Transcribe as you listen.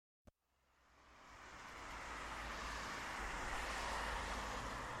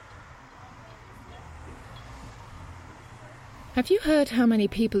Have you heard how many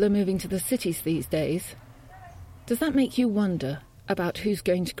people are moving to the cities these days? Does that make you wonder about who's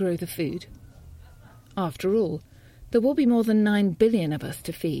going to grow the food? After all, there will be more than 9 billion of us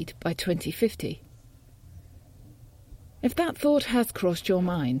to feed by 2050. If that thought has crossed your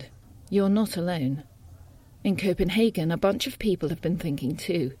mind, you're not alone. In Copenhagen, a bunch of people have been thinking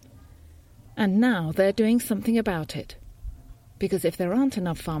too. And now they're doing something about it. Because if there aren't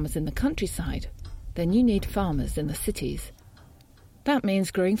enough farmers in the countryside, then you need farmers in the cities. That means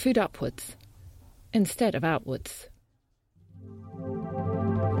growing food upwards, instead of outwards.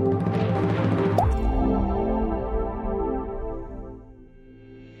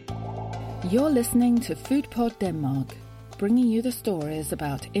 You're listening to FoodPod Denmark, bringing you the stories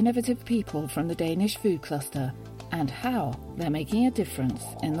about innovative people from the Danish food cluster and how they're making a difference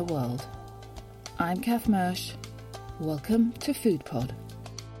in the world. I'm Kath Mersch. Welcome to FoodPod.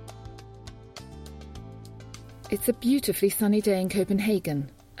 It's a beautifully sunny day in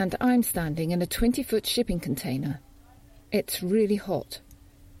Copenhagen, and I'm standing in a 20-foot shipping container. It's really hot,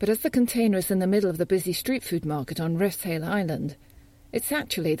 but as the container is in the middle of the busy street food market on Refshale Island, it's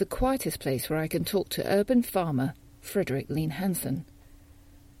actually the quietest place where I can talk to urban farmer Frederik Leen Hansen.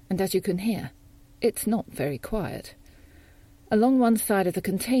 And as you can hear, it's not very quiet. Along one side of the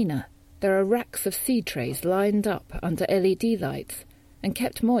container, there are racks of seed trays lined up under LED lights and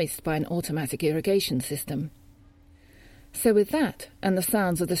kept moist by an automatic irrigation system. So with that, and the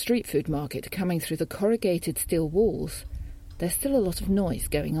sounds of the street food market coming through the corrugated steel walls, there's still a lot of noise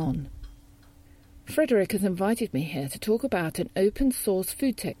going on. Frederik has invited me here to talk about an open-source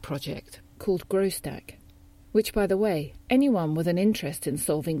food tech project called GrowStack, which, by the way, anyone with an interest in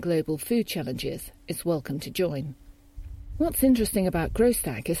solving global food challenges is welcome to join. What's interesting about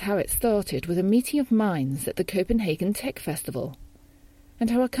GrowStack is how it started with a meeting of minds at the Copenhagen Tech Festival, and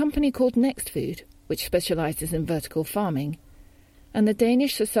how a company called NextFood, which specialises in vertical farming, and the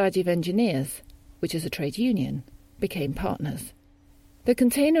Danish Society of Engineers, which is a trade union, became partners. The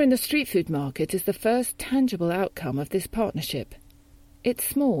container in the street food market is the first tangible outcome of this partnership. It's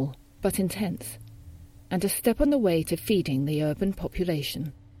small, but intense, and a step on the way to feeding the urban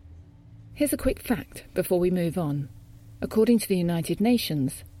population. Here's a quick fact before we move on. According to the United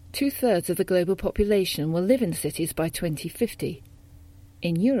Nations, 2/3 of the global population will live in cities by 2050.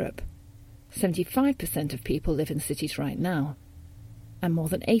 In Europe, 75% of people live in cities right now, and more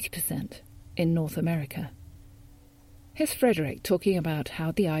than 80% in North America. Here's Frederik talking about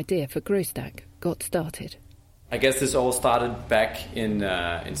how the idea for GrowStack got started. I guess this all started back in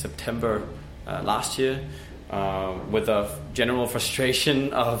September last year with a general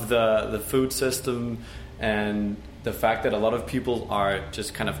frustration of the food system and the fact that a lot of people are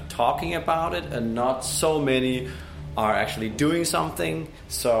just kind of talking about it and not so many are actually doing something.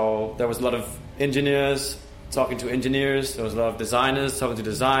 So there was a lot of engineers talking to engineers, there was a lot of designers talking to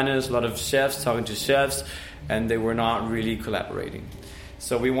designers, a lot of chefs talking to chefs, and they were not really collaborating.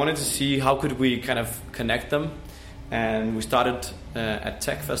 So we wanted to see how could we kind of connect them, and we started at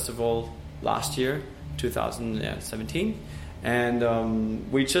Tech Festival last year, 2017, and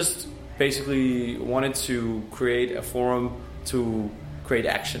we just basically wanted to create a forum to create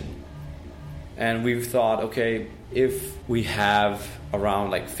action. And we thought, okay, if we have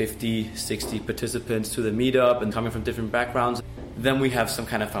around like 50, 60 participants to the meetup and coming from different backgrounds, then we have some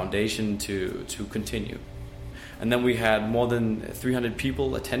kind of foundation to continue. And then we had more than 300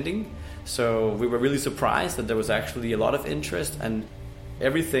 people attending. So we were really surprised that there was actually a lot of interest, and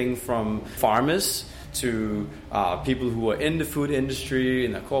everything from farmers to people who are in the food industry,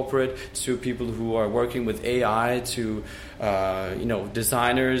 in the corporate, to people who are working with AI, to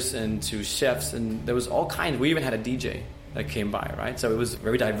designers and to chefs, and there was all kinds. We even had a DJ that came by, right? So it was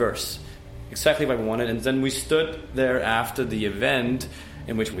very diverse, exactly what we wanted. And then we stood there after the event,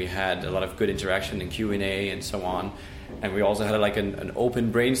 in which we had a lot of good interaction and Q&A and so on. And we also had like an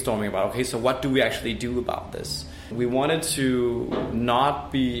open brainstorming about, okay, so what do we actually do about this? We wanted to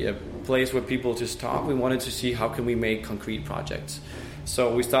not be a place where people just talk. We wanted to see how can we make concrete projects.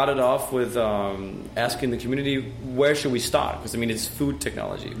 So we started off with asking the community, where should we start? Because, I mean, it's food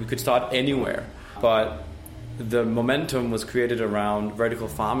technology. We could start anywhere. But the momentum was created around vertical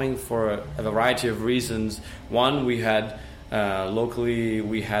farming for a variety of reasons. One, we had locally,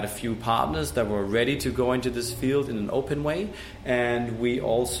 we had a few partners that were ready to go into this field in an open way. And we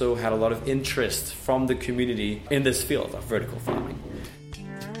also had a lot of interest from the community in this field of vertical farming.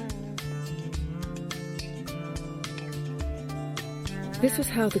 This was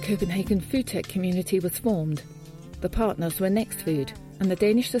how the Copenhagen food tech community was formed. The partners were NextFood and the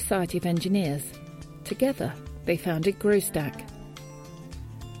Danish Society of Engineers. Together, they founded GrowStack.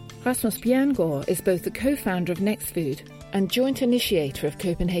 Rasmus Bjerregaard is both the co-founder of NextFood and joint initiator of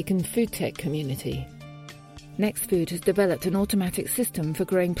Copenhagen food tech community. Nextfood has developed an automatic system for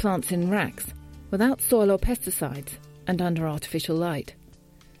growing plants in racks without soil or pesticides and under artificial light.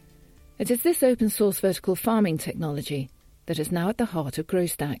 It is this open-source vertical farming technology that is now at the heart of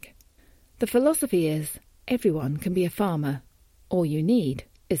GrowStack. The philosophy is everyone can be a farmer. All you need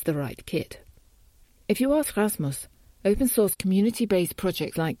is the right kit. If you ask Rasmus, open-source community-based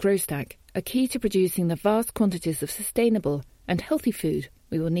projects like GrowStack are key to producing the vast quantities of sustainable and healthy food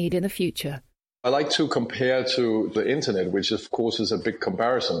we will need in the future. I like to compare to the internet, which of course is a big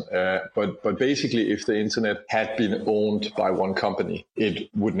comparison. But basically, if the internet had been owned by one company, it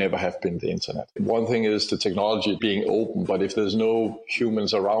would never have been the internet. One thing is the technology being open, but if there's no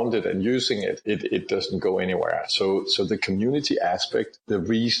humans around it and using it, it doesn't go anywhere. So the community aspect, the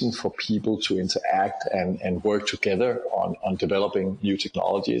reason for people to interact and work together on developing new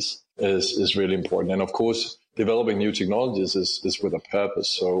technologies is really important. And of course, developing new technologies is with a purpose.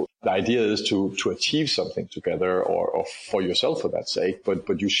 So the idea is to achieve something together or for yourself for that sake,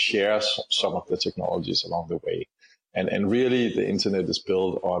 but you share some of the technologies along the way. And really the internet is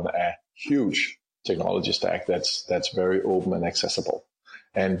built on a huge technology stack that's very open and accessible.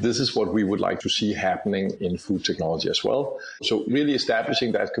 And this is what we would like to see happening in food technology as well. So really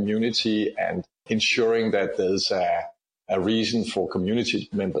establishing that community and ensuring that there's a reason for community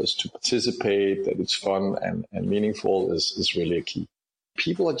members to participate, that it's fun and meaningful is really a key.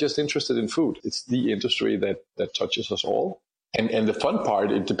 People are just interested in food. It's the industry that touches us all. And the fun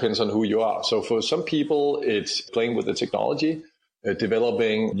part, it depends on who you are. So for some people, it's playing with the technology,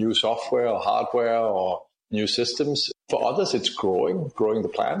 developing new software or hardware or new systems. For others, it's growing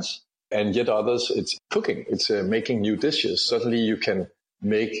the plants. And yet others, it's cooking. It's making new dishes. Suddenly you can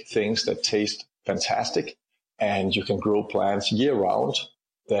make things that taste fantastic. And you can grow plants year-round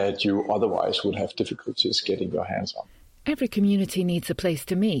that you otherwise would have difficulties getting your hands on. Every community needs a place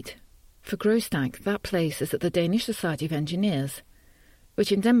to meet. For GrowStack, that place is at the Danish Society of Engineers,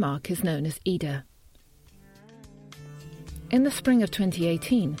 which in Denmark is known as IDA. In the spring of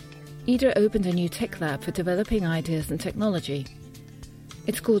 2018, IDA opened a new tech lab for developing ideas and technology.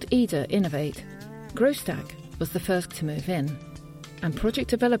 It's called IDA Innovate. GrowStack was the first to move in. And project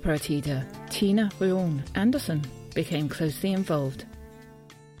developer at IDA, Tina Røon Andersen, became closely involved.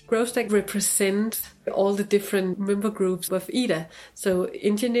 GrowStack represents all the different member groups of IDA. So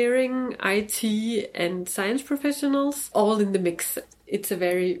engineering, IT and science professionals, all in the mix. It's a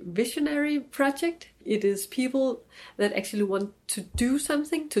very visionary project. It is people that actually want to do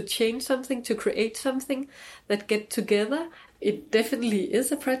something, to change something, to create something, that get together. It definitely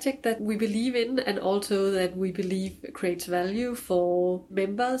is a project that we believe in and also that we believe creates value for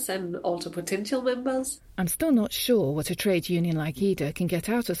members and also potential members. I'm still not sure what a trade union like IDA can get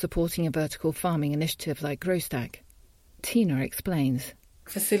out of supporting a vertical farming initiative like GrowStack. Tina explains.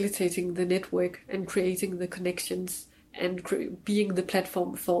 Facilitating the network and creating the connections and being the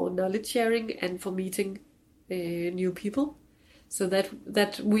platform for knowledge sharing and for meeting new people. So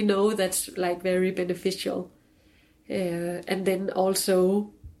that we know that's like very beneficial. And then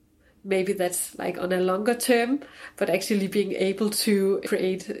also maybe that's like on a longer term, but actually being able to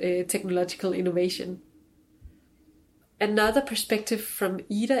create technological innovation. Another perspective from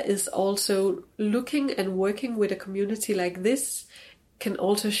IDA is also looking and working with a community like this can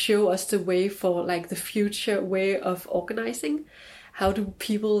also show us the way for like the future way of organizing. How do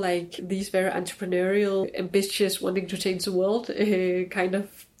people like these very entrepreneurial, ambitious, wanting to change the world kind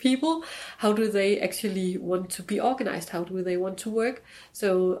of people, how do they actually want to be organized? How do they want to work?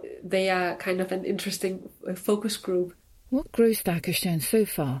 So they are kind of an interesting focus group. What GrowStack has shown so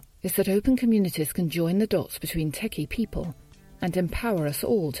far is that open communities can join the dots between techie people and empower us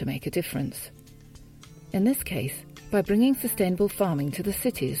all to make a difference. In this case, by bringing sustainable farming to the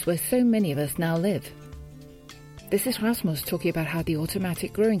cities where so many of us now live. This is Rasmus talking about how the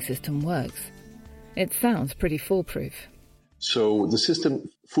automatic growing system works. It sounds pretty foolproof. So the system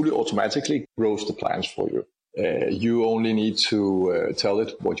fully automatically grows the plants for you. You only need to tell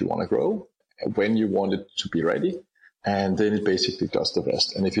it what you want to grow, when you want it to be ready, and then it basically does the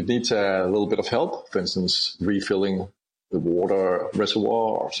rest. And if it needs a little bit of help, for instance, refilling the water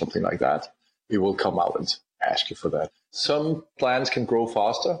reservoir or something like that, it will come out and ask you for that. Some plants can grow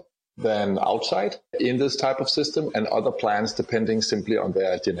faster than outside in this type of system, and other plants, depending simply on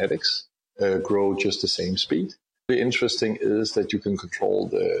their genetics, grow just the same speed. The interesting is that you can control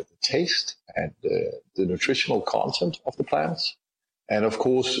the taste and the nutritional content of the plants. And of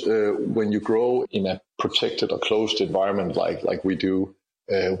course, when you grow in a protected or closed environment like we do,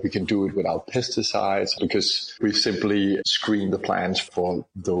 We can do it without pesticides because we simply screen the plants for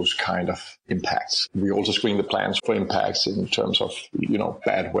those kind of impacts. We also screen the plants for impacts in terms of,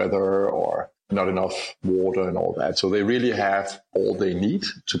 bad weather or not enough water and all that. So they really have all they need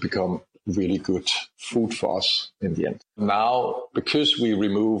to become really good food for us in the end. Now, because we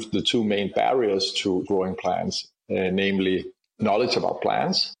removed the two main barriers to growing plants, namely knowledge about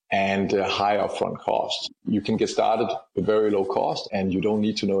plants and high upfront costs, you can get started with very low cost, and you don't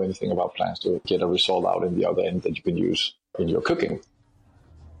need to know anything about plants to get a result out in the other end that you can use in your cooking.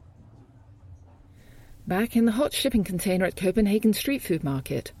 Back in the hot shipping container at Copenhagen Street Food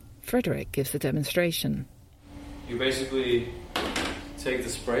Market, Frederick gives a demonstration. You basically take the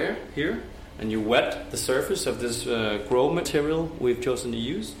sprayer here and you wet the surface of this grow material we've chosen to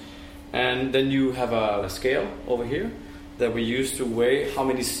use, and then you have a scale over here that we use to weigh how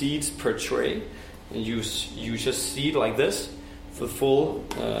many seeds per tray, and you just seed like this for the full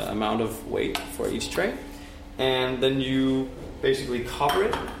amount of weight for each tray, and then you basically cover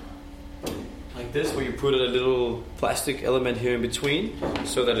it like this, where you put a little plastic element here in between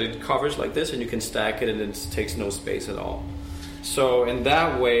so that it covers like this, and you can stack it and it takes no space at all. So in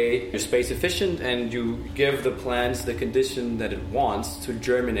that way, you're space efficient and you give the plants the condition that it wants to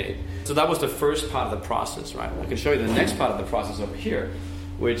germinate. So that was the first part of the process, right? I can show you the next part of the process over here,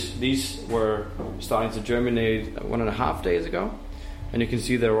 which these were starting to germinate 1.5 days ago. And you can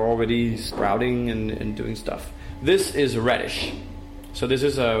see they're already sprouting and doing stuff. This is radish. So this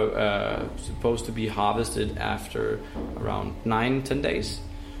is supposed to be harvested after around 9-10 days.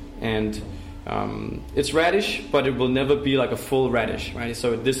 And it's radish, but it will never be like a full radish, right?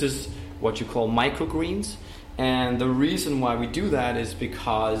 So this is what you call microgreens. And the reason why we do that is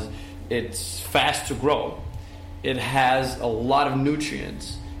because it's fast to grow. It has a lot of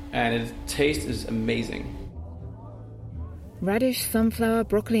nutrients and its taste is amazing. Radish, sunflower,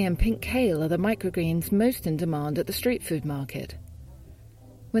 broccoli and pink kale are the microgreens most in demand at the street food market.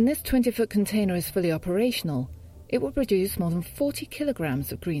 When this 20-foot container is fully operational, it will produce more than 40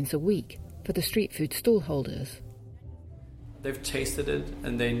 kilograms of greens a week for the street food stall holders. They've tasted it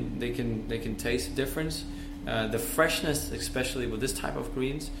and they can taste the difference. The freshness, especially with this type of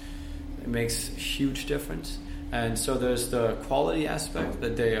greens, it makes a huge difference. And so there's the quality aspect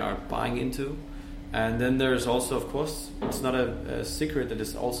that they are buying into. And then there's also, of course, it's not a secret that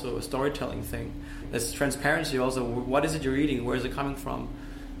it's also a storytelling thing. There's transparency also. What is it you're eating? Where is it coming from?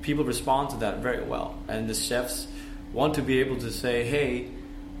 People respond to that very well. And the chefs want to be able to say, hey,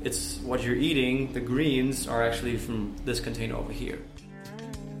 it's what you're eating. The greens are actually from this container over here.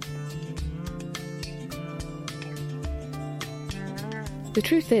 The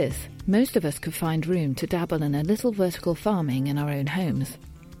truth is, most of us could find room to dabble in a little vertical farming in our own homes.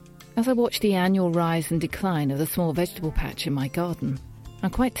 As I watch the annual rise and decline of the small vegetable patch in my garden,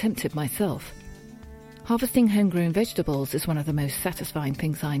 I'm quite tempted myself. Harvesting homegrown vegetables is one of the most satisfying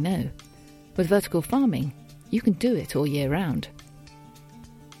things I know. With vertical farming, you can do it all year round.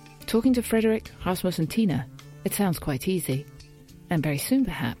 Talking to Frederick, Rasmus and Tina, it sounds quite easy. And very soon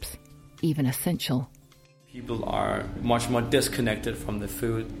perhaps, even essential. People are much more disconnected from the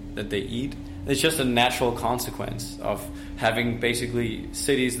food that they eat. It's just a natural consequence of having basically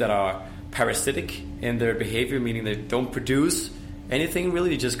cities that are parasitic in their behavior, meaning they don't produce anything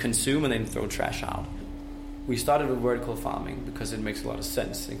really, they just consume and then throw trash out. We started with vertical farming because it makes a lot of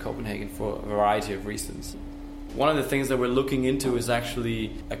sense in Copenhagen for a variety of reasons. One of the things that we're looking into is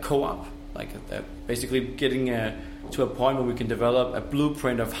actually a co-op, like basically getting to a point where we can develop a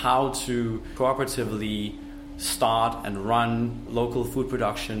blueprint of how to cooperatively start and run local food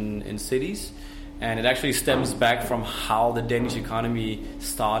production in cities. And it actually stems back from how the Danish economy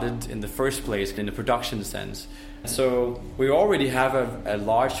started in the first place, in the production sense. So we already have a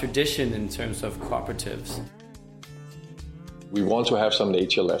large tradition in terms of cooperatives. We want to have some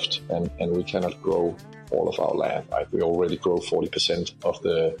nature left, and we cannot grow all of our land. Right? We already grow 40% of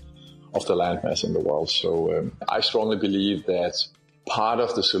the land mass in the world. So I strongly believe that part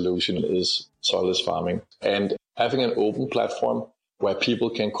of the solution is soilless farming and having an open platform where people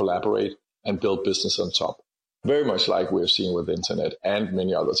can collaborate and build business on top. Very much like we've seen with the internet and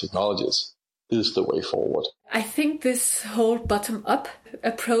many other technologies is the way forward. I think this whole bottom-up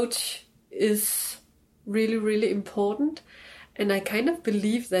approach is really, really important. And I kind of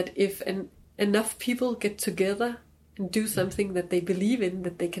believe that if enough people get together and do something that they believe in,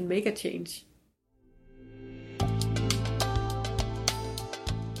 that they can make a change.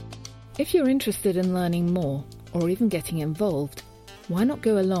 If you're interested in learning more or even getting involved, why not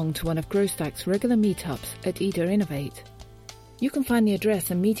go along to one of GrowStack's regular meetups at Ida Innovate? You can find the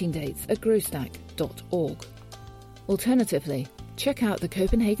address and meeting dates at growstack.org. Alternatively, check out the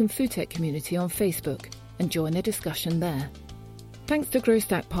Copenhagen Foodtech community on Facebook and join the discussion there. Thanks to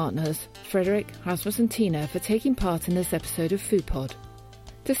Growstack partners Frederick, Rasmus and Tina for taking part in this episode of FoodPod.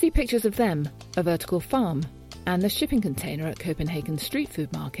 To see pictures of them, a vertical farm, and the shipping container at Copenhagen Street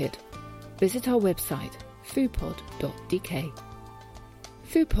Food Market, visit our website foodpod.dk.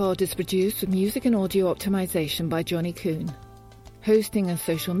 FoodPod is produced with music and audio optimization by Johnny Kuhn. Hosting and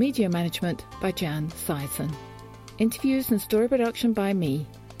social media management by Jan Seidson. Interviews and story production by me,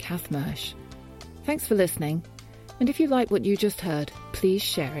 Kath Mersch. Thanks for listening, and if you like what you just heard, please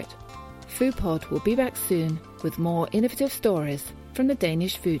share it. FoodPod will be back soon with more innovative stories from the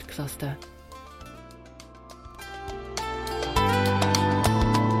Danish food cluster.